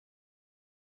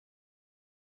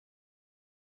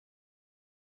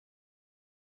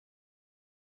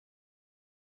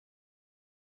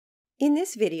In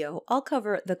this video, I'll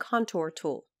cover the contour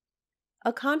tool.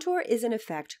 A contour is an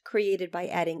effect created by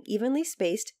adding evenly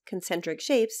spaced concentric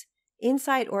shapes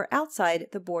inside or outside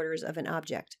the borders of an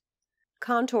object.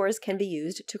 Contours can be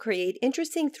used to create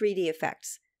interesting 3D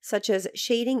effects, such as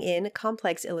shading in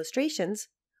complex illustrations,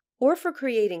 or for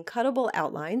creating cuttable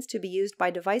outlines to be used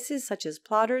by devices such as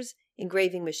plotters,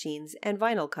 engraving machines, and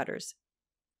vinyl cutters.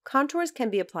 Contours can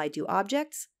be applied to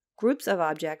objects, groups of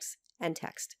objects, and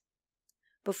text.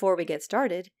 Before we get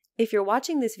started, if you're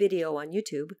watching this video on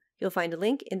YouTube, you'll find a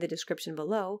link in the description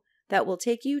below that will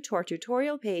take you to our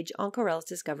tutorial page on Corel's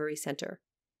Discovery Center.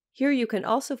 Here you can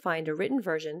also find a written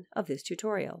version of this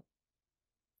tutorial.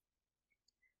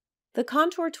 The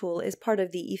contour tool is part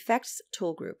of the Effects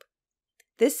tool group.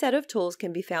 This set of tools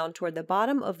can be found toward the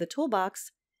bottom of the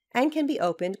toolbox and can be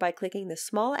opened by clicking the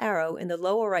small arrow in the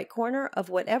lower right corner of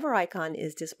whatever icon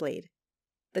is displayed.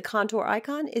 The contour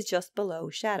icon is just below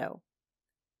Shadow.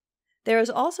 There is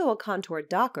also a contour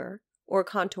docker, or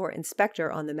contour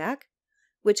inspector on the Mac,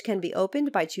 which can be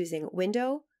opened by choosing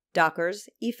Window, Dockers,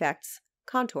 Effects,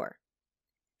 Contour.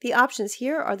 The options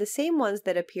here are the same ones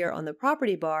that appear on the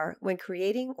property bar when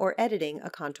creating or editing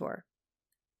a contour.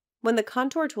 When the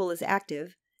contour tool is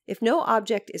active, if no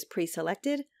object is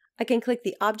pre-selected, I can click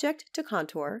the Object to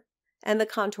Contour, and the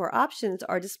contour options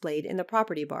are displayed in the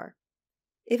property bar.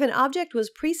 If an object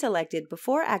was pre-selected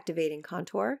before activating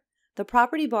contour, the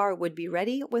property bar would be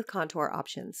ready with contour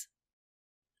options.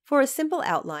 For a simple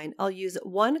outline, I'll use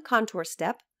one contour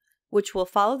step, which will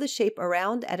follow the shape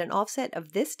around at an offset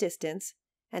of this distance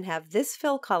and have this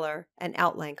fill color and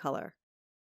outline color.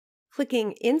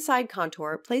 Clicking Inside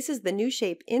Contour places the new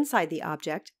shape inside the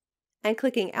object, and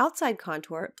clicking Outside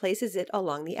Contour places it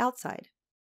along the outside.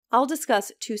 I'll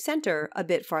discuss To Center a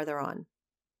bit farther on.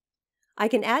 I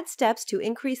can add steps to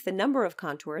increase the number of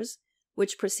contours,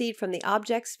 which proceed from the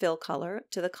object's fill color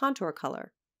to the contour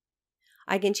color.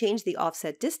 I can change the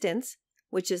offset distance,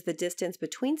 which is the distance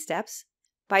between steps,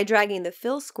 by dragging the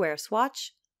fill square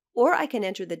swatch, or I can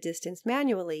enter the distance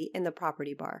manually in the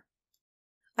property bar.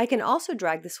 I can also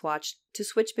drag the swatch to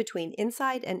switch between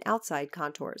inside and outside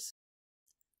contours.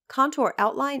 Contour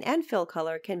outline and fill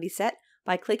color can be set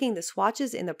by clicking the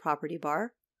swatches in the property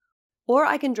bar, or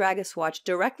I can drag a swatch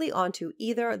directly onto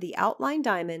either the outline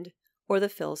diamond or the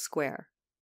fill square.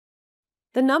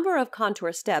 The number of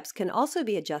contour steps can also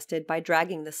be adjusted by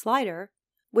dragging the slider,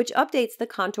 which updates the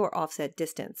contour offset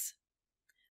distance.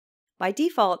 By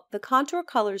default, the contour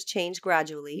colors change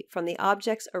gradually from the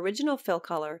object's original fill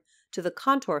color to the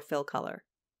contour fill color.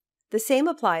 The same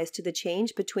applies to the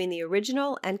change between the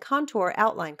original and contour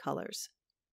outline colors.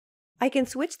 I can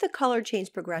switch the color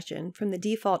change progression from the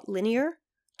default linear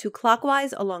to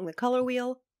clockwise along the color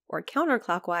wheel or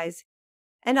counterclockwise,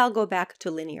 and I'll go back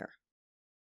to linear.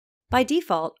 By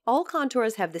default, all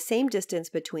contours have the same distance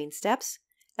between steps,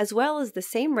 as well as the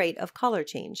same rate of color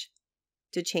change.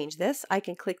 To change this, I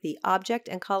can click the Object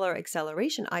and Color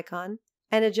Acceleration icon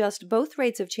and adjust both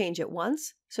rates of change at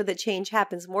once so that change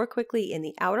happens more quickly in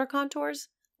the outer contours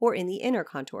or in the inner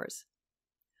contours.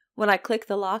 When I click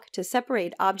the lock to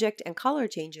separate object and color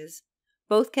changes,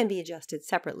 both can be adjusted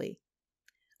separately.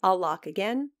 I'll lock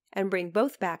again and bring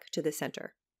both back to the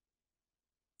center.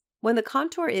 When the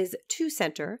contour is to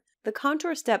center, the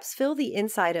contour steps fill the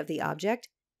inside of the object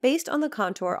based on the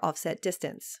contour offset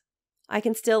distance. I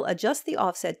can still adjust the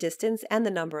offset distance and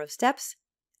the number of steps,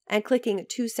 and clicking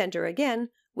To Center again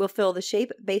will fill the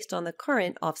shape based on the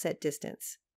current offset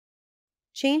distance.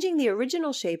 Changing the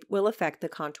original shape will affect the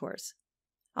contours.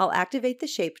 I'll activate the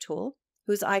Shape tool,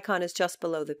 whose icon is just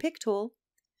below the Pick tool,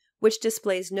 which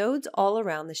displays nodes all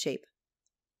around the shape.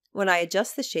 When I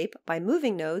adjust the shape by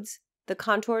moving nodes, the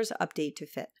contours update to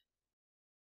fit.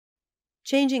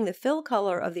 Changing the fill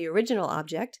color of the original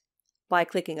object by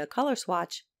clicking a color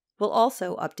swatch will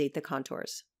also update the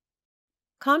contours.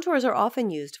 Contours are often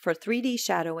used for 3D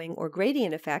shadowing or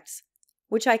gradient effects,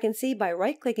 which I can see by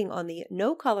right-clicking on the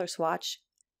No Color swatch,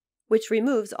 which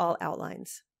removes all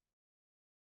outlines.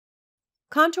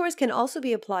 Contours can also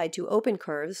be applied to open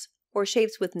curves or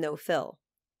shapes with no fill.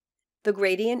 The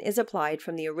gradient is applied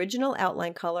from the original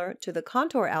outline color to the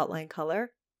contour outline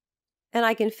color, and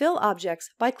I can fill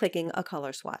objects by clicking a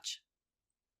color swatch.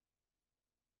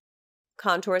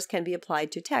 Contours can be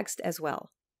applied to text as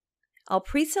well. I'll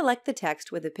pre-select the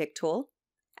text with the Pick tool,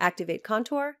 activate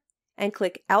Contour, and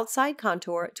click Outside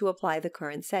Contour to apply the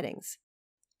current settings.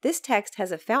 This text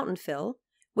has a fountain fill,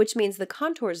 which means the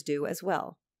contours do as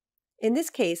well. In this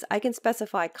case, I can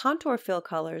specify contour fill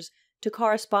colors to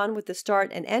correspond with the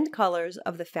start and end colors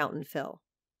of the fountain fill.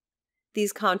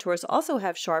 These contours also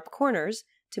have sharp corners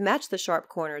to match the sharp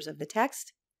corners of the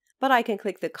text, but I can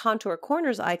click the Contour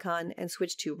Corners icon and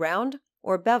switch to Round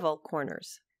or Bevel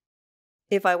Corners.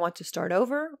 If I want to start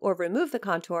over or remove the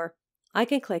contour, I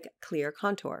can click Clear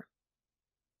Contour.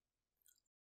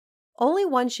 Only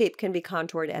one shape can be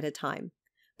contoured at a time,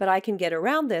 but I can get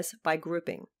around this by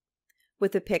grouping.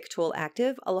 With the Pick tool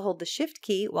active, I'll hold the Shift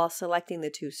key while selecting the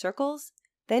two circles,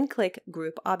 then click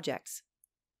Group Objects.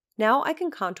 Now I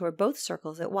can contour both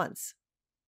circles at once.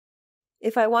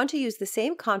 If I want to use the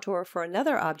same contour for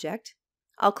another object,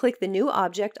 I'll click the new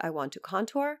object I want to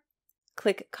contour,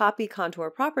 click Copy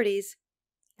Contour Properties,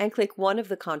 and click one of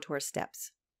the contour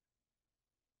steps.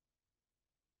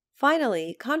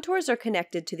 Finally, contours are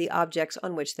connected to the objects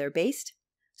on which they're based,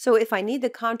 so if I need the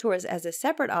contours as a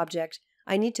separate object,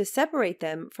 I need to separate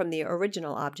them from the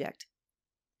original object.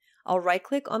 I'll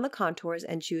right-click on the contours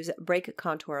and choose Break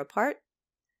Contour Apart,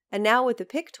 and now with the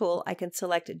Pick tool I can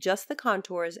select just the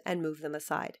contours and move them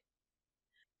aside.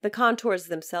 The contours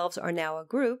themselves are now a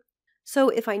group, so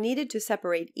if I needed to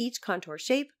separate each contour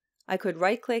shape, I could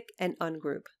right-click and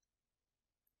ungroup.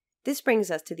 This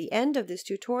brings us to the end of this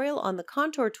tutorial on the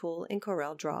Contour tool in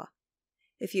CorelDRAW.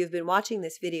 If you've been watching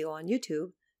this video on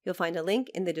YouTube, you'll find a link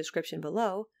in the description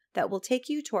below that will take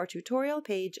you to our tutorial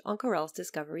page on Corel's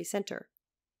Discovery Center.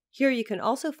 Here you can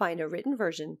also find a written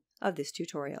version of this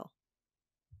tutorial.